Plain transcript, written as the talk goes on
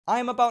I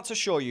am about to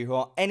show you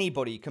how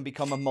anybody can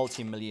become a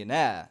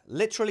multi-millionaire.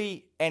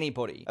 Literally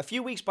anybody. A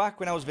few weeks back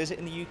when I was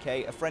visiting the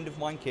UK, a friend of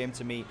mine came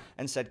to me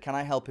and said, can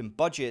I help him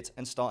budget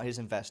and start his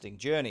investing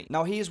journey?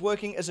 Now, he is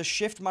working as a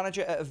shift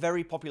manager at a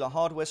very popular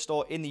hardware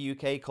store in the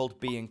UK called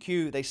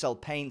B&Q. They sell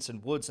paints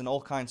and woods and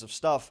all kinds of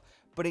stuff.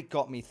 But it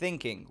got me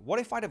thinking, what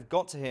if I'd have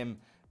got to him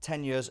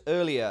 10 years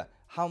earlier?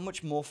 How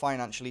much more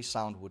financially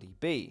sound would he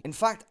be? In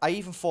fact, I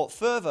even thought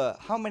further,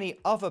 how many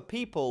other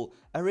people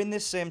are in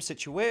this same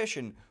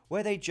situation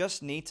where they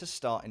just need to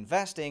start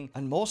investing,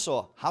 and more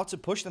so, how to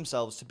push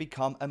themselves to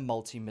become a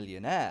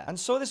multi-millionaire. And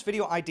so this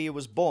video idea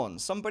was born.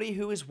 Somebody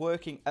who is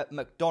working at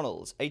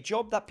McDonald's, a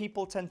job that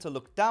people tend to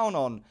look down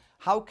on,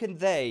 how can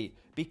they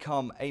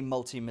become a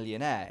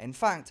multi-millionaire? In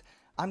fact,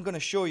 I'm going to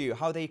show you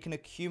how they can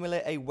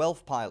accumulate a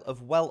wealth pile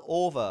of well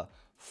over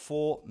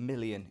 $4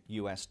 million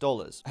US.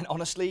 And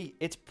honestly,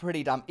 it's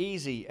pretty damn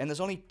easy, and there's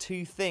only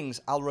two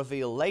things I'll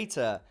reveal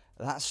later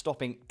that's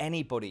stopping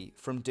anybody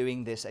from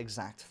doing this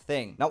exact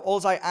thing. Now,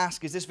 all I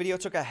ask is this video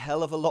took a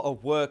hell of a lot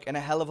of work and a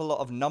hell of a lot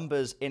of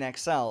numbers in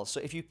Excel, so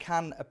if you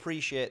can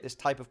appreciate this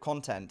type of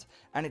content,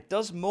 and it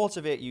does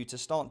motivate you to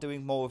start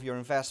doing more of your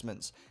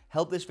investments,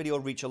 help this video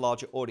reach a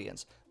larger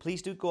audience,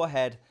 please do go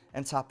ahead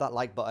and tap that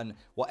like button,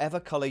 whatever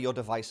color your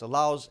device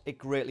allows. It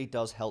greatly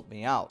does help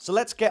me out. So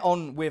let's get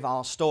on with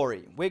our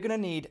story. We're gonna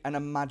need an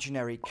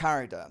imaginary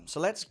character. So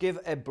let's give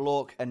a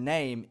bloke a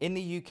name in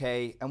the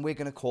UK, and we're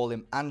gonna call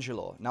him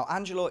Angelo. Now,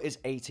 Angelo is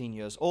 18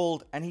 years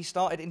old, and he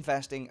started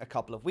investing a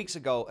couple of weeks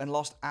ago and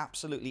lost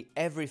absolutely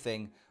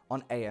everything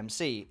on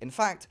AMC. In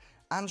fact,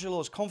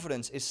 Angelo's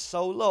confidence is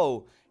so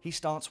low, he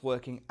starts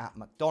working at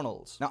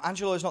McDonald's. Now,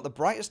 Angelo is not the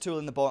brightest tool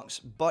in the box,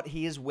 but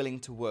he is willing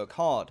to work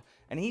hard.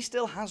 And he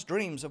still has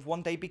dreams of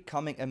one day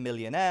becoming a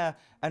millionaire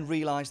and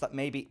realize that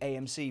maybe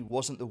AMC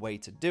wasn't the way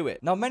to do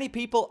it. Now, many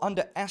people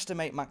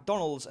underestimate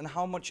McDonald's and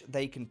how much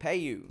they can pay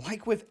you.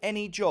 Like with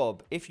any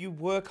job, if you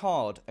work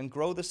hard and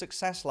grow the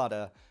success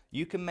ladder,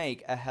 you can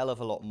make a hell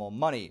of a lot more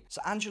money.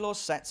 So Angelo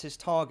sets his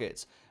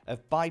targets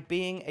of by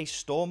being a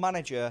store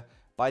manager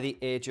by the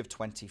age of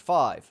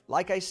 25.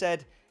 Like I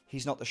said,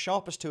 he's not the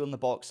sharpest tool in the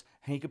box,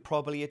 and he could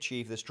probably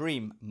achieve this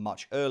dream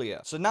much earlier.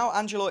 So now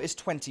Angelo is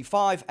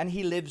 25, and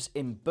he lives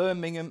in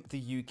Birmingham,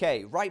 the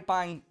UK, right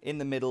bang in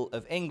the middle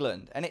of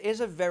England. And it is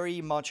a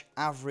very much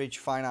average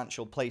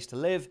financial place to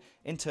live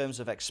in terms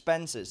of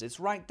expenses. It's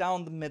right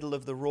down the middle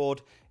of the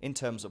road in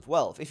terms of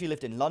wealth. If you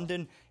lived in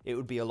London, it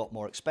would be a lot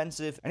more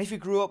expensive. And if you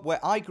grew up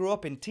where I grew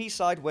up in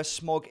Teesside, where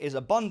smog is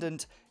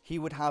abundant, he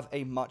would have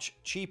a much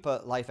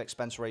cheaper life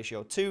expense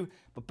ratio too,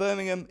 but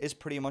Birmingham is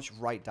pretty much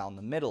right down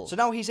the middle. So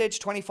now he's age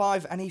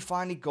 25, and he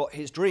finally got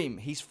his dream.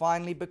 He's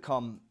finally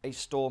become a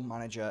store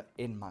manager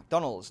in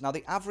McDonald's. Now,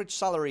 the average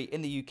salary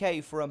in the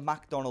UK for a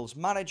McDonald's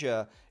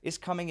manager is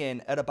coming in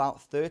at about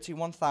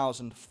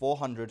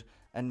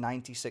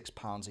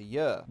 £31,496 a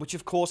year, which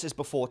of course is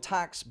before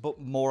tax, but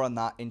more on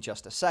that in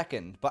just a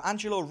second. But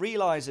Angelo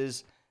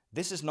realizes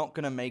this is not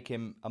going to make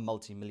him a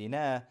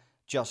multi-millionaire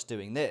just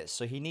doing this,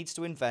 so he needs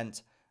to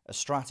invent a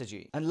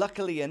strategy. And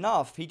luckily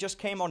enough, he just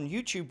came on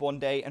YouTube one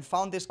day and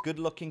found this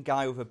good-looking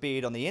guy with a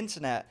beard on the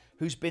internet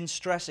who's been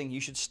stressing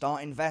you should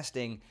start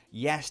investing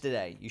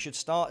yesterday. You should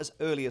start as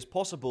early as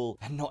possible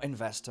and not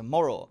invest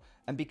tomorrow.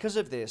 And because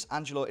of this,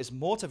 Angelo is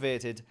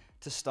motivated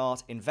to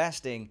start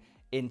investing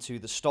into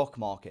the stock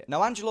market.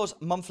 Now, Angelo's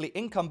monthly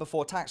income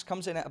before tax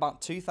comes in at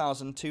about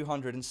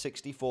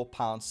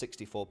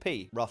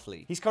 £2,264.64p,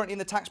 roughly. He's currently in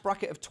the tax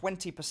bracket of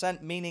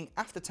 20%, meaning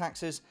after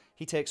taxes,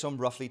 he takes home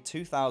roughly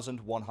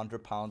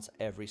 £2,100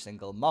 every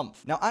single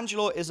month. Now,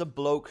 Angelo is a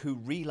bloke who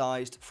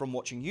realized from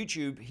watching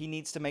YouTube he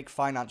needs to make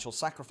financial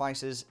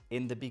sacrifices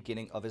in the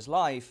beginning of his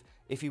life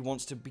if he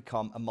wants to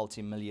become a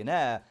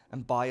multi-millionaire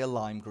and buy a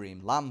lime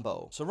green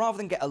Lambo. So rather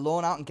than get a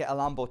loan out and get a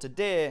Lambo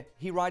today,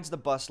 he rides the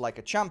bus like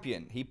a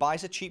champion. He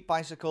buys a cheap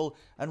bicycle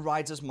and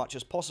rides as much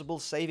as possible,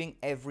 saving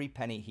every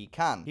penny he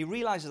can. He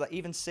realizes that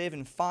even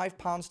saving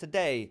 £5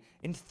 today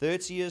in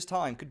 30 years'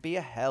 time could be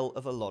a hell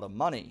of a lot of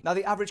money. Now,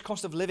 the average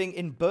cost of living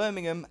in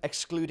Birmingham,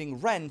 excluding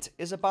rent,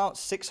 is about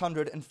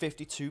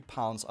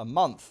 £652 a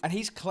month. And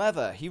he's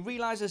clever. He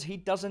realizes he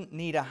doesn't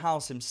need a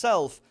house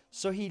himself,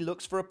 so he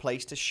looks for a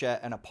place to share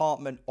an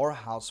apartment or a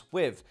house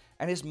with,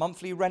 and his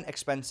monthly rent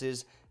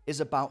expenses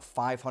is about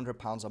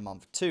 £500 a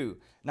month too.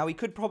 Now, he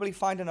could probably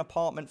find an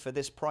apartment for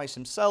this price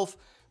himself,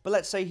 but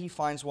let's say he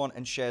finds one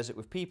and shares it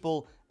with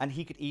people, and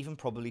he could even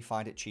probably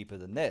find it cheaper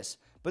than this.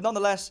 But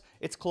nonetheless,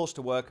 it's close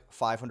to work,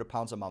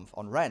 £500 a month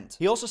on rent.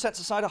 He also sets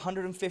aside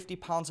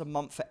 £150 a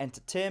month for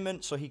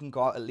entertainment, so he can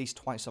go out at least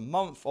twice a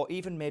month, or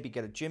even maybe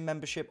get a gym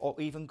membership, or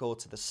even go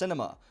to the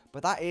cinema.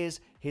 But that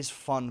is his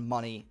fun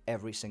money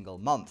every single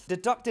month.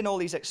 Deducting all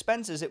these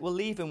expenses, it will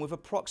leave him with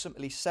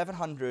approximately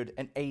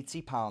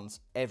 £780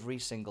 every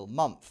single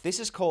month.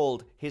 This is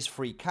called his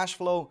free cash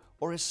flow,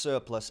 or his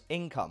surplus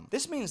income.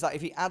 This means that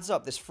if he adds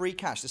up this free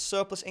cash, this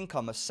surplus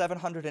income of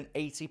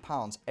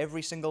 £780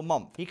 every single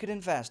month, he could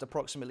invest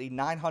approximately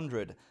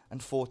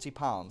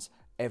 £940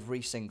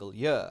 every single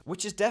year,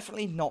 which is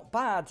definitely not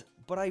bad,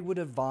 but I would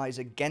advise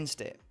against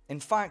it. In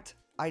fact,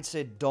 I'd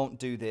say don't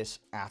do this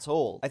at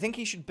all. I think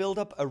he should build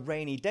up a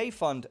rainy day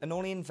fund and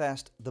only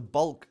invest the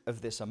bulk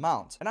of this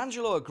amount. And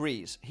Angelo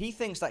agrees. He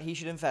thinks that he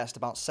should invest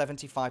about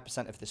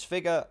 75% of this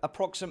figure,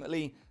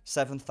 approximately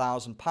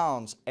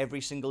 £7,000 every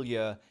single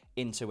year,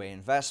 into an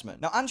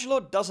investment. Now, Angelo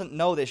doesn't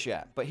know this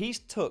yet, but he's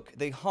took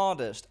the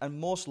hardest and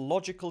most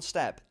logical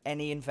step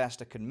any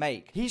investor can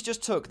make. He's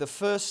just took the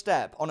first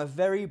step on a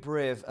very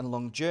brave and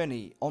long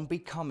journey on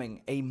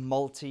becoming a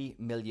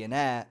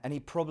multi-millionaire, and he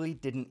probably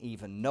didn't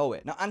even know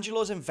it. Now,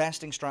 Angelo's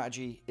investing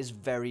strategy is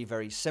very,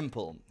 very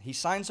simple. He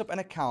signs up an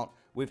account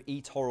with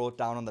eToro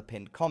down on the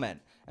pinned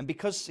comment. And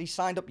because he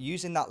signed up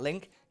using that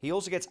link, he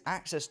also gets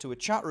access to a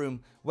chat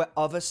room where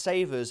other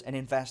savers and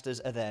investors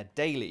are there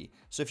daily.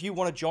 So if you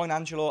want to join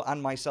Angelo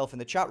and myself in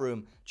the chat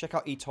room, check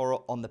out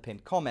eToro on the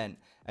pinned comment,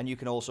 and you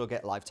can also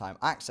get lifetime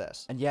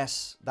access. And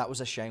yes, that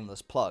was a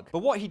shameless plug.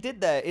 But what he did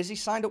there is he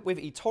signed up with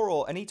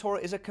eToro, and eToro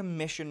is a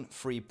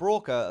commission-free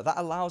broker that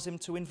allows him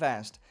to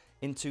invest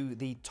into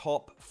the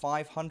top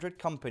 500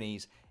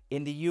 companies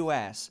in the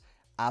US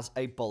as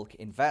a bulk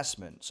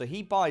investment. So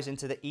he buys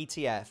into the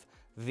ETF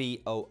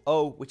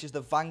VOO, which is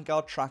the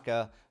Vanguard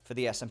tracker for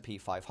the S&P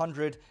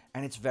 500,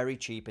 and it's very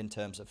cheap in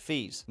terms of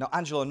fees. Now,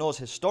 Angelo knows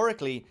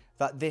historically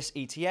that this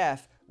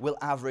ETF will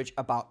average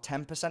about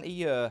 10% a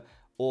year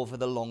over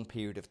the long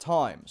period of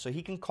time. So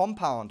he can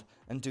compound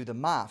and do the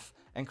math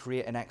and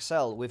create an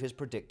Excel with his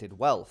predicted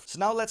wealth. So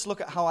now let's look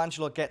at how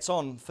Angelo gets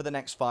on for the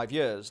next 5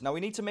 years. Now we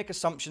need to make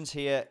assumptions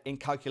here in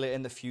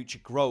calculating the future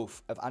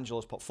growth of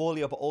Angelo's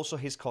portfolio, but also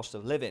his cost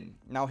of living.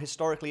 Now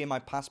historically in my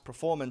past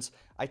performance,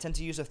 I tend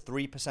to use a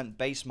 3%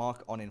 base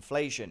mark on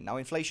inflation. Now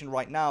inflation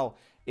right now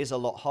is a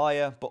lot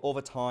higher, but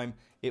over time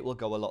it will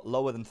go a lot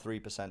lower than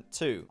 3%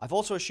 too. I've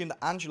also assumed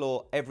that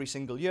Angelo every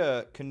single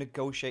year can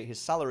negotiate his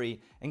salary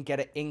and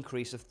get an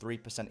increase of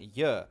 3% a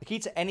year. The key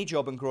to any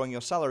job and growing your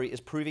salary is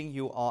proving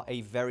you are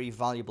a very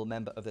valuable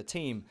member of the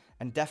team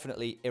and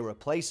definitely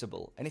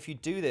irreplaceable. And if you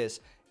do this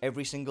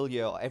every single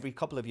year or every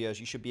couple of years,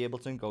 you should be able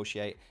to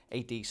negotiate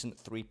a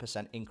decent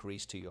 3%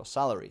 increase to your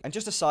salary. And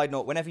just a side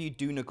note, whenever you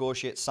do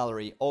negotiate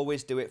salary,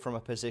 always do it from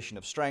a position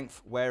of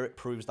strength where it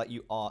proves that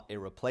you are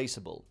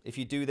irreplaceable. If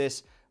you do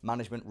this,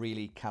 management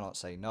really cannot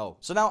say no.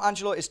 So now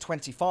Angelo is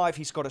 25,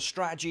 he's got a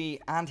strategy,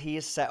 and he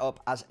is set up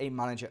as a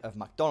manager of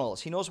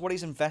McDonald's. He knows what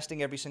he's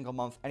investing every single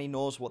month, and he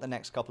knows what the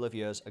next couple of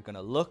years are going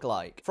to look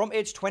like. From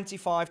age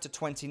 25 to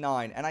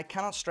 29, and I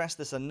cannot stress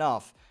this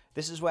enough,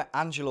 this is where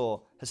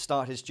Angelo has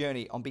started his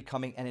journey on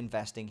becoming an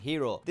investing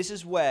hero. This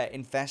is where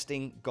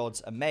investing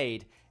gods are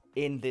made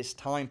in this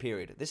time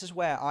period. This is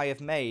where I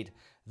have made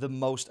the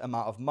most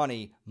amount of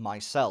money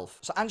myself.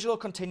 So Angelo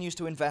continues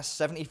to invest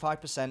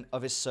 75%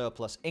 of his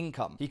surplus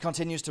income. He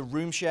continues to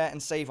room share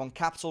and save on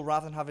capital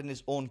rather than having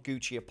his own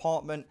Gucci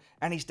apartment,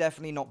 and he's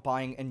definitely not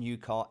buying a new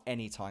car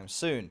anytime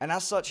soon. And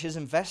as such, his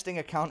investing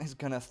account is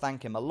gonna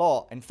thank him a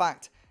lot. In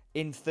fact,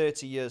 in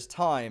 30 years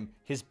time,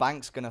 his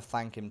bank's gonna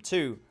thank him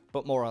too,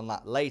 but more on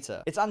that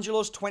later. It's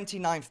Angelo's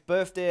 29th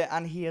birthday,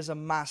 and he has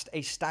amassed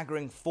a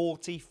staggering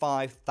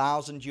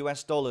 $45,000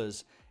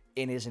 US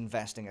in his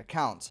investing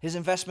account. His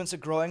investments are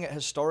growing at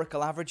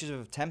historical averages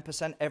of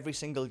 10% every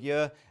single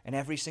year, and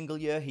every single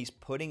year he's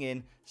putting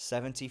in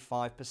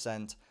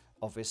 75%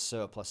 of his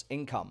surplus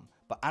income.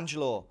 But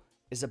Angelo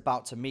is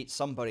about to meet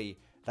somebody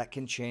that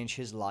can change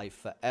his life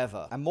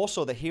forever. And more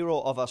so, the hero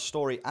of our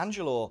story,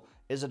 Angelo,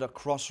 is at a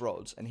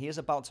crossroads, and he is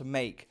about to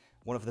make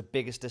one of the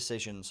biggest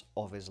decisions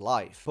of his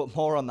life. But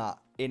more on that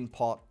in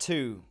part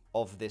 2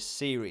 of this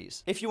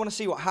series. If you want to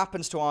see what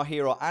happens to our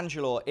hero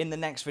Angelo in the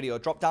next video,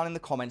 drop down in the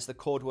comments the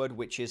code word,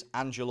 which is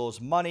Angelo's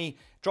money.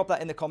 Drop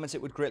that in the comments.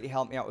 It would greatly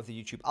help me out with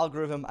the YouTube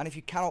algorithm. And if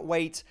you cannot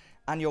wait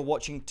and you're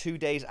watching 2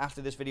 days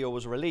after this video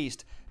was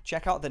released,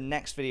 check out the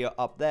next video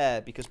up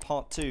there, because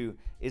part 2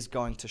 is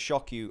going to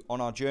shock you on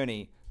our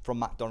journey from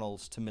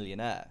McDonald's to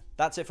millionaire.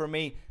 That's it from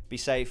me. Be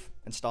safe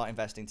and start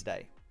investing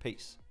today.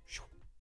 Peace.